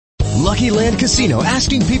Lucky Land Casino,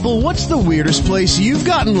 asking people, what's the weirdest place you've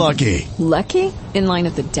gotten lucky? Lucky? In line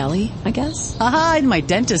at the deli, I guess? Aha, in my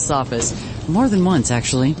dentist's office. More than once,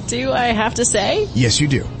 actually. Do I have to say? Yes, you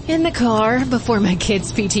do. In the car before my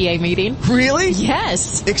kids' PTA meeting. Really?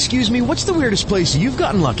 Yes. Excuse me, what's the weirdest place you've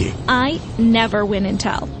gotten lucky? I never win and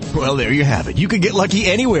tell. Well, there you have it. You can get lucky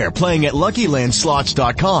anywhere, playing at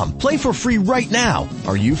LuckyLandSlots.com. Play for free right now.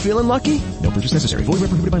 Are you feeling lucky? No purchase necessary. Void where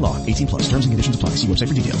prohibited by law. 18+. Terms and conditions apply. See website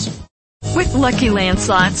for details. With Lucky Land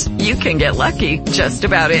Slots, you can get lucky just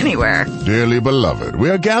about anywhere. Dearly beloved, we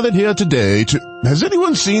are gathered here today to... Has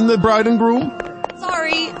anyone seen the bride and groom?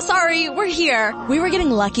 Sorry, we're here. We were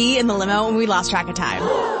getting lucky in the limo and we lost track of time.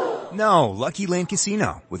 No, Lucky Land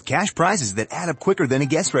Casino, with cash prizes that add up quicker than a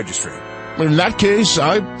guest registry. In that case,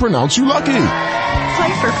 I pronounce you lucky.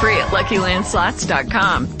 Play for free at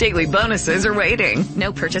LuckyLandSlots.com. Daily bonuses are waiting.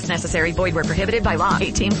 No purchase necessary. Void where prohibited by law.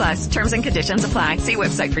 18+. Terms and conditions apply. See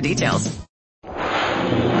website for details.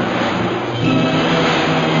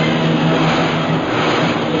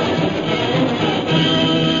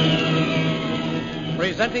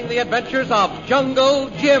 Presenting the adventures of Jungle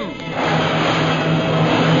Jim.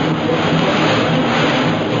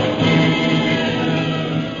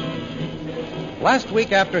 Last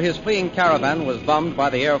week, after his fleeing caravan was bombed by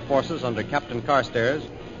the air forces under Captain Carstairs,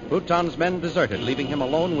 Bhutan's men deserted, leaving him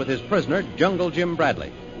alone with his prisoner, Jungle Jim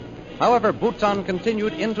Bradley. However, Bhutan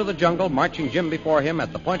continued into the jungle, marching Jim before him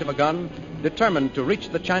at the point of a gun, determined to reach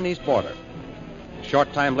the Chinese border. A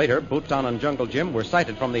short time later, Bhutan and Jungle Jim were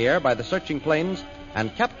sighted from the air by the searching planes,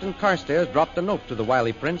 and Captain Carstairs dropped a note to the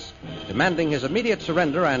wily prince, demanding his immediate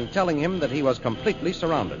surrender and telling him that he was completely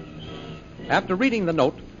surrounded. After reading the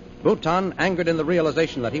note, Bhutan, angered in the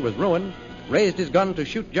realization that he was ruined, raised his gun to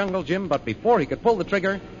shoot Jungle Jim, but before he could pull the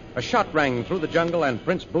trigger, a shot rang through the jungle and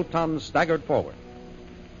Prince Bhutan staggered forward.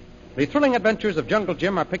 The thrilling adventures of Jungle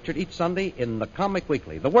Jim are pictured each Sunday in the Comic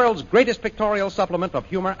Weekly, the world's greatest pictorial supplement of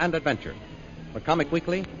humor and adventure. The Comic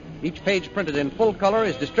Weekly, each page printed in full color,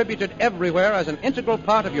 is distributed everywhere as an integral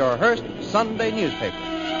part of your Hearst Sunday newspaper.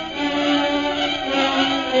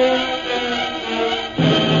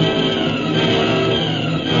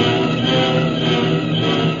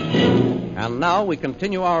 And now we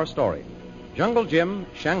continue our story. Jungle Jim,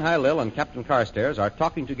 Shanghai Lil, and Captain Carstairs are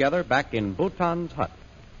talking together back in Bhutan's hut.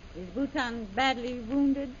 Is Bhutan badly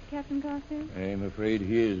wounded, Captain Carstairs? I'm afraid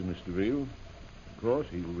he is, Mr. Reel. Of course,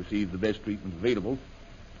 he will receive the best treatment available.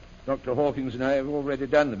 Dr. Hawkins and I have already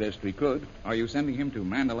done the best we could. Are you sending him to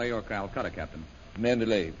Mandalay or Calcutta, Captain?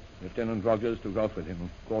 Mandalay. Lieutenant Rogers took off with him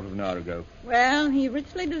a quarter of an hour ago. Well, he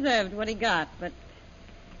richly deserved what he got, but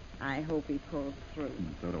I hope he pulls through.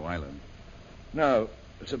 So do I, Lil. Now,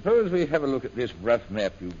 suppose we have a look at this rough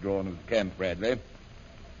map you've drawn of the camp, Bradley.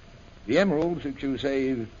 The emeralds which you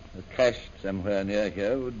say are cached somewhere near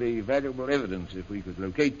here would be valuable evidence if we could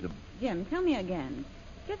locate them. Jim, tell me again.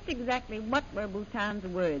 Just exactly what were Bhutan's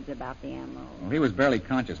words about the emeralds? Well, he was barely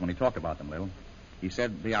conscious when he talked about them, Lil. He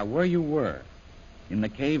said they are where you were, in the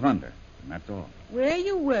cave under, and that's all. Where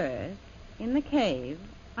you were, in the cave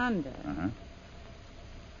under. Uh-huh.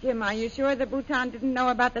 Jim, are you sure that Bhutan didn't know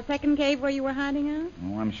about the second cave where you were hiding out?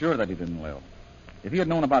 Oh, I'm sure that he didn't, Lil. If he had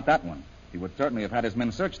known about that one, he would certainly have had his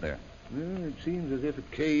men search there. Well, it seems as if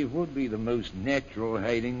a cave would be the most natural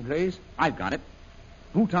hiding place. I've got it.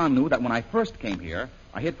 Bhutan knew that when I first came here,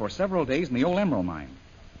 I hid for several days in the old emerald mine.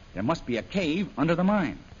 There must be a cave under the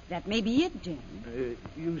mine. That may be it, Jim.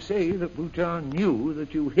 You say that Bhutan knew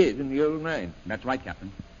that you hid in the old mine. That's right,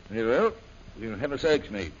 Captain. Very well. We'll have a search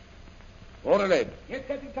made. Orderly. Yes,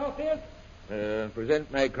 Captain Carstairs?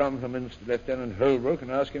 Present my compliments to Lieutenant Holbrook and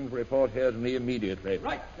ask him to report here to me immediately.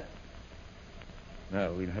 Right, sir.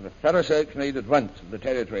 Now, we'll have a thorough search made at once of the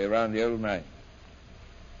territory around the old mine.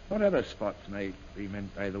 What other spots might be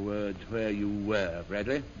meant by the words where you were,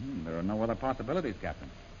 Bradley? There are no other possibilities, Captain.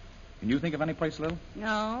 Can you think of any place, Lil?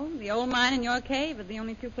 No, the old mine and your cave are the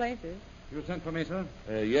only two places. You sent for me, sir?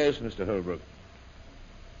 Yes, Mr. Holbrook.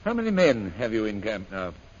 How many men have you in camp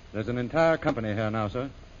now? There's an entire company here now, sir.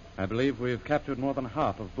 I believe we've captured more than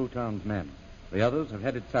half of Bhutan's men. The others have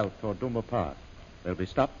headed south toward Dumba Pass. They'll be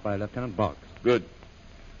stopped by Lieutenant Boggs. Good.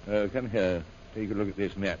 Come here. Take a look at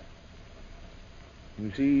this map.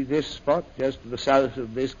 You see this spot just to the south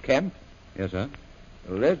of this camp? Yes, sir.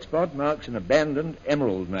 Well, that spot marks an abandoned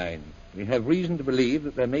emerald mine. We have reason to believe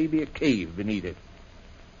that there may be a cave beneath it.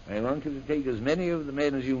 I want you to take as many of the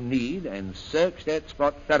men as you need and search that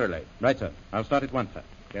spot thoroughly. Right, sir. I'll start at once, sir.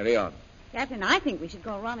 Carry on. Captain, I think we should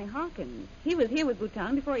call Ronnie Hawkins. He was here with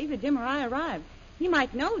Bhutan before either Jim or I arrived. He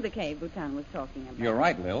might know the cave Bhutan was talking about. You're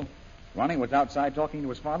right, Lil. Ronnie was outside talking to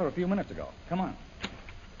his father a few minutes ago. Come on.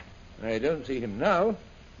 I don't see him now.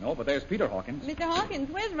 No, but there's Peter Hawkins. Mr. Hawkins,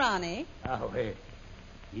 where's Ronnie? Oh,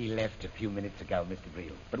 he left a few minutes ago, Mr.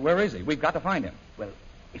 Breel. But where is he? We've got to find him. Well,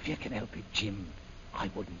 if you can help it, Jim, I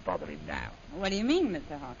wouldn't bother him now. What do you mean,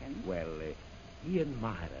 Mr. Hawkins? Well, he and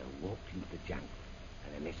Myra walked into the jungle,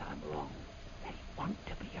 and unless I'm wrong, they want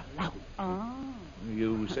to be alone. Oh.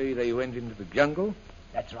 You say they went into the jungle?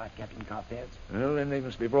 That's right, Captain Carstairs. Well, then they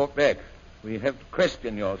must be brought back. We have to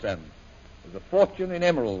question your son. There's a fortune in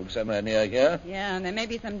emeralds somewhere near here. Yeah, and there may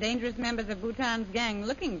be some dangerous members of Bhutan's gang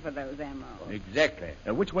looking for those emeralds. Exactly.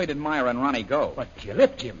 Which way did Myra and Ronnie go? But you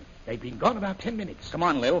left, Jim. They've been gone about 10 minutes. Come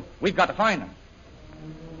on, Lil. We've got to find them.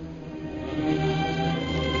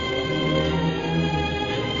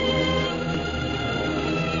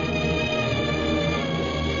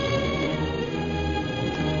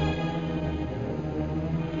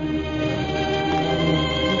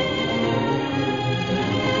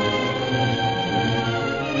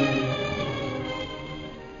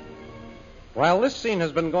 While this scene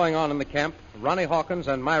has been going on in the camp, Ronnie Hawkins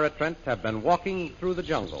and Myra Trent have been walking through the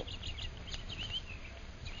jungle.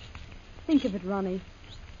 Think of it, Ronnie.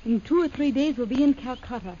 In 2 or 3 days, we'll be in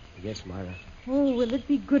Calcutta. Yes, Myra. Oh, will it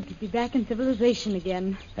be good to be back in civilization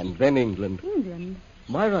again. And then England. England?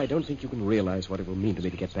 Myra, I don't think you can realize what it will mean to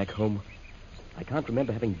me to get back home. I can't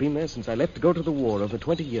remember having been there since I left to go to the war over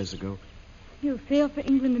 20 years ago. You'll sail for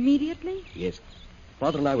England immediately? Yes.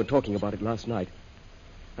 Father and I were talking about it last night.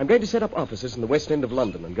 I'm going to set up offices in the West End of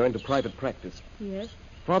London and go into private practice. Yes?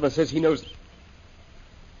 Father says he knows...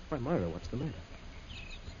 Why, Myra, what's the matter?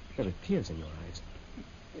 There are tears in your eyes.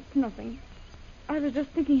 It's nothing. I was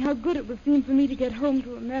just thinking how good it would seem for me to get home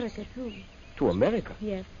to America, too. To America?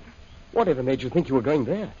 Yes. Whatever made you think you were going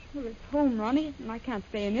there? Well, it's home, Ronnie, and I can't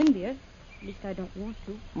stay in India. At least I don't want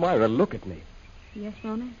to. Myra, look at me. Yes,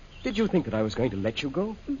 Ronnie? Did you think that I was going to let you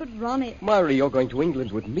go? But, Ronnie... Myra, you're going to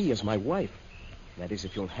England with me as my wife. That is,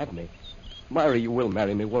 if you'll have me. Myra, you will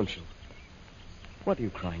marry me, won't you? What are you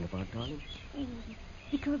crying about, darling?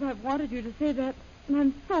 Because I've wanted you to say that, and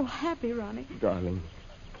I'm so happy, Ronnie. Darling.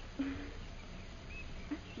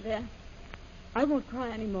 There. I won't cry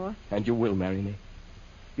anymore. And you will marry me.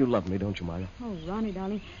 You love me, don't you, Myra? Oh, Ronnie,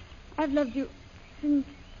 darling, I've loved you since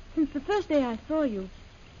the first day I saw you.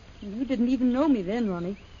 You didn't even know me then,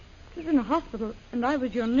 Ronnie. I was in a hospital, and I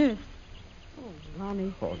was your nurse. Oh,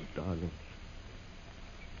 Ronnie. Oh, darling.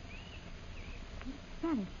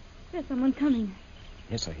 Ronnie, there's someone coming.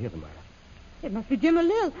 Yes, I hear them, Myra. It must be Jim or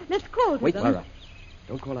Lil. Let's call to Wait, them. Myra.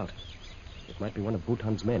 Don't call out. It might be one of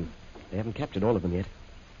Bhutan's men. They haven't captured all of them yet.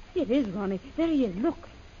 It is, Ronnie. There he is. Look.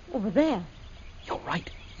 Over there. You're right.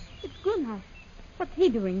 It's Gunnar. What's he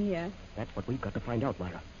doing here? That's what we've got to find out,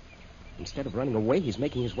 Myra. Instead of running away, he's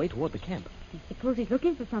making his way toward the camp. I suppose he's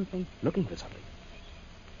looking for something. Looking for something?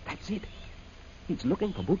 That's it. He's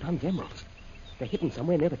looking for Bhutan's emeralds. They're hidden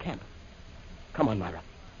somewhere near the camp. Come on, Myra.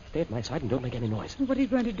 Stay at my side and don't make any noise. What are you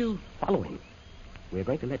going to do? Follow him. We're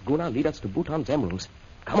going to let Gunnar lead us to Bhutan's emeralds.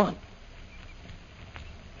 Come on.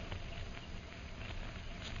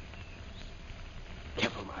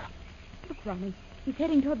 Careful, Myra. Look, Ronnie. He's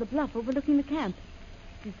heading toward the bluff overlooking the camp.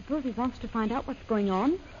 Do you suppose he wants to find out what's going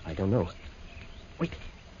on? I don't know. Wait.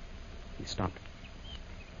 He stopped.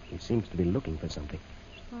 He seems to be looking for something.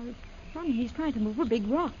 Well, Ronnie, he's trying to move a big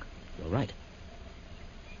rock. You're right.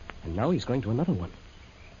 And now he's going to another one.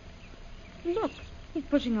 Look, he's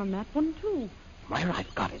pushing on that one, too. Myra,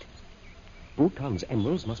 I've got it. Bhutan's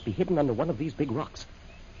emeralds must be hidden under one of these big rocks.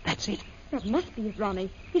 That's it. That must be it,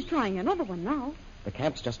 Ronnie. He's trying another one now. The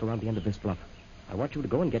camp's just around the end of this bluff. I want you to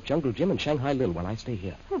go and get Jungle Jim and Shanghai Lil while I stay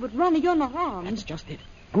here. Oh, but Ronnie, you're not armed. That's just it.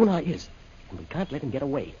 Gunnar is. And we can't let him get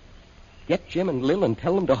away. Get Jim and Lil and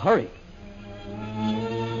tell them to hurry.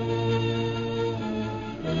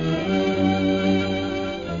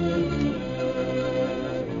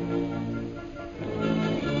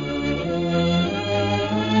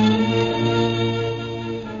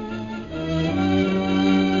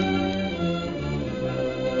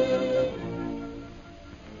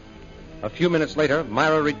 A few minutes later,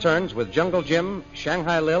 Myra returns with Jungle Jim,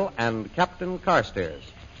 Shanghai Lil, and Captain Carstairs.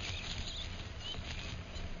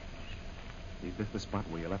 Is this the spot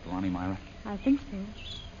where you left Ronnie, Myra? I think so.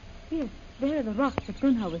 Yes, there are the rocks that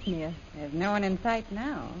Gunnar was near. There's no one in sight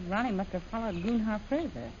now. Ronnie must have followed Gunnar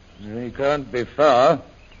further. They can't be far.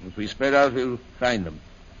 If we spread out, we'll find them.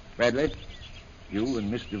 Bradley, you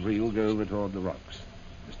and Mr. Vreel go over toward the rocks.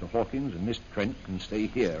 Mr. Hawkins and Miss Trent can stay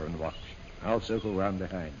here and watch. I'll circle round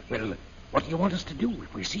behind. Well, what do you want us to do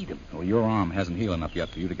if we see them? Well, your arm hasn't healed enough yet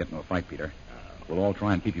for you to get into a fight, Peter. We'll all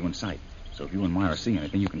try and keep you in sight. So if you and Myra see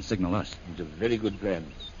anything, you can signal us. It's a very good plan.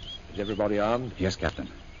 Is everybody armed? Yes, Captain.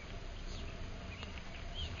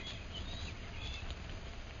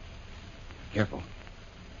 Careful.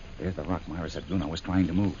 There's the rock Myra said Bruno was trying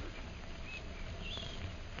to move.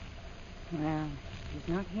 Well,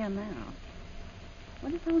 he's not here now.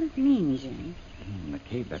 What does all this mean, Jim? The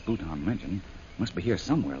cave that Bhutan mentioned must be here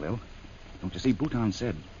somewhere, Lil. Don't you see, Bhutan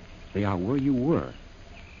said they are where you were,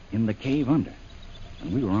 in the cave under.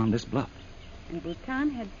 And we were on this bluff. And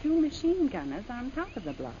Bhutan had 2 machine gunners on top of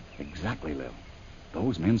the bluff. Exactly, Lil.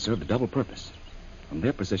 Those men served a double purpose. From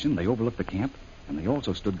their position, they overlooked the camp, and they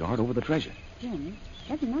also stood guard over the treasure. Jim,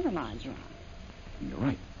 there's another large rock. You're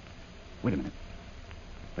right. Wait a minute.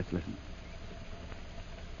 Let's listen.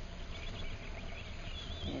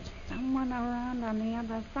 There's someone around on the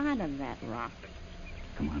other side of that rock.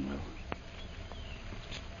 Come on, Lil.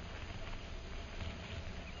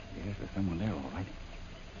 Yes, there's someone there, all right.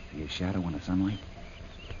 See his shadow in the sunlight?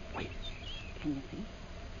 Wait. Can you see?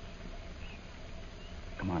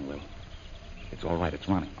 Come on, Lil. It's all right. It's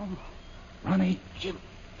Ronnie. Oh. Ronnie! Jim,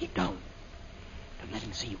 keep down. Don't let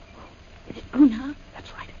him see you. Is it Gunnar?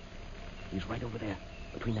 That's right. He's right over there,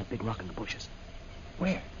 between that big rock and the bushes.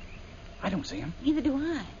 Where? I don't see him. Neither do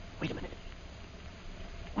I. Wait a minute.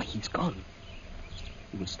 Why, he's gone.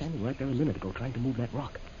 He was standing right there a minute ago trying to move that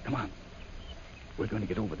rock. Come on. We're going to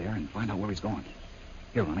get over there and find out where he's going.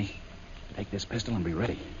 Here, Ronnie. Take this pistol and be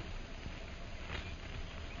ready.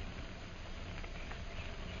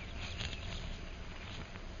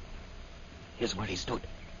 Here's where he stood.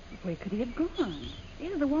 Where could he have gone?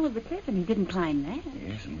 There's the wall of the cliff, and he didn't climb that.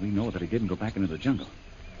 Yes, and we know that he didn't go back into the jungle.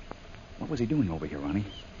 What was he doing over here, Ronnie?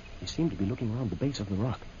 He seemed to be looking around the base of the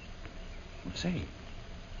rock. Well, say,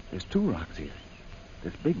 there's 2 rocks here.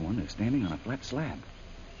 This big one is standing on a flat slab.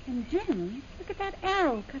 And Jim, look at that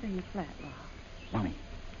arrow cutting the flat rock. Ronnie,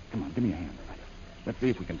 come on, give me a hand. Let's see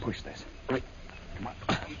if we can push this. Right. Come on.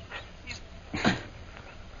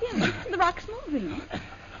 Yeah, the rock's moving.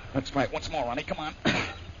 Let's try it once more, Ronnie. Come on.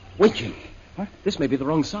 Wait, Jim. What? This may be the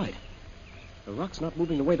wrong side. The rock's not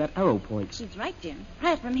moving the way that arrow points. He's right, Jim.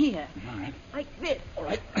 Try it from here. All right. Like this. All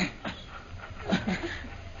right.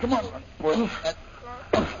 Come on, Ronnie.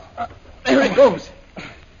 There it goes.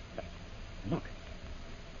 Look.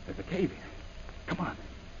 There's a cave here. Come on.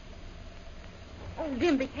 Oh,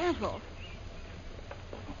 Jim, be careful.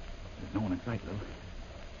 There's no one in sight, Lil.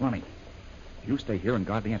 Ronnie, you stay here and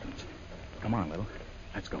guard the entrance. Come on, Lil.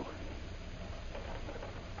 Let's go.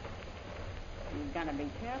 You've got to be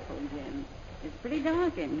careful, Jim. It's pretty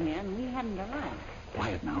dark in here, and we haven't a light.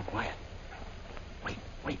 Quiet now, quiet. Wait.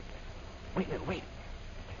 Wait, Lil, wait.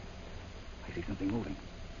 I see something moving.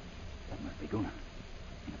 That must be Gunnar.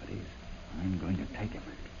 And if it is, I'm going to take him.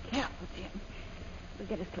 Careful, Jim. We'll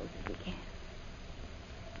get as close as we can.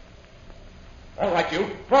 All right, you.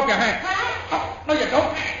 Throw up your hand. No, you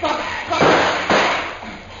don't. Stop.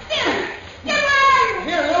 Jim! Get away!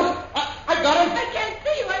 Here, Lil. I got him. I can't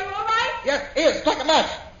see you. Are you all right? Yes, here. Strike a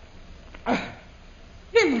match.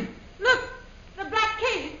 Jim, look. The black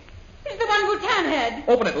cave. It's the one Bhutan had.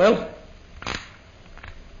 Open it, Lil.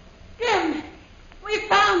 Jim, we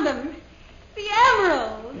found them. The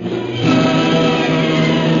emeralds.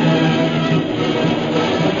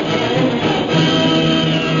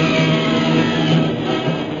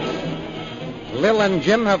 Lil and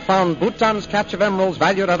Jim have found Bhutan's catch of emeralds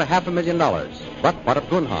valued at $500,000. But what of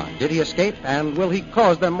Gunnar? Did he escape, and will he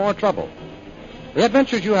cause them more trouble? The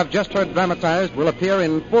adventures you have just heard dramatized will appear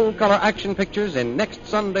in full-color action pictures in next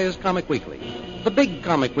Sunday's Comic Weekly, the big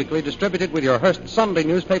Comic Weekly distributed with your Hearst Sunday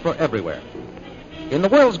newspaper everywhere. In the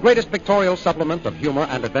world's greatest pictorial supplement of humor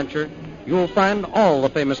and adventure, you'll find all the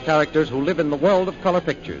famous characters who live in the world of color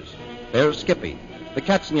pictures. There's Skippy, the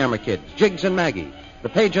Katzenjammer Kids, Jiggs and Maggie, the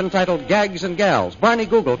page entitled Gags and Gals, Barney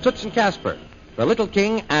Google, Toots and Casper, The Little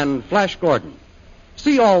King, and Flash Gordon.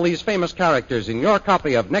 See all these famous characters in your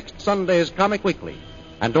copy of next Sunday's Comic Weekly.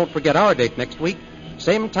 And don't forget our date next week,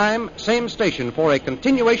 same time, same station, for a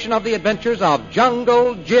continuation of the adventures of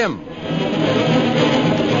Jungle Jim.